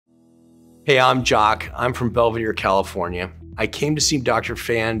Hey, I'm Jock. I'm from Belvedere, California. I came to see Dr.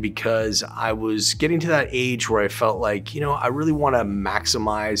 Fan because I was getting to that age where I felt like, I really want to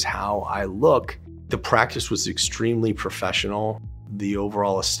maximize how I look. The practice was extremely professional. The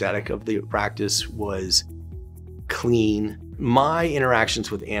overall aesthetic of the practice was clean. My interactions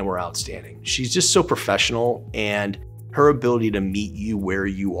with Anne were outstanding. She's just so professional, and her ability to meet you where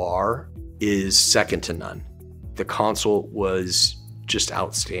you are is second to none. The consult was just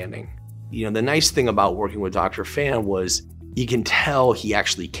outstanding. The nice thing about working with Dr. Fan was you can tell he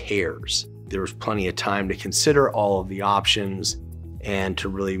actually cares. There was plenty of time to consider all of the options and to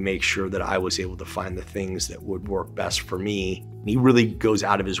really make sure that I was able to find the things that would work best for me. He really goes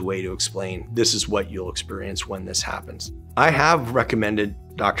out of his way to explain, this is what you'll experience when this happens. I have recommended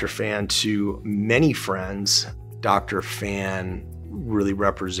Dr. Fan to many friends. Dr. Fan really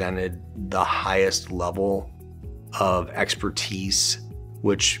represented the highest level of expertise,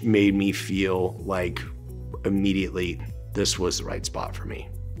 which made me feel like immediately this was the right spot for me.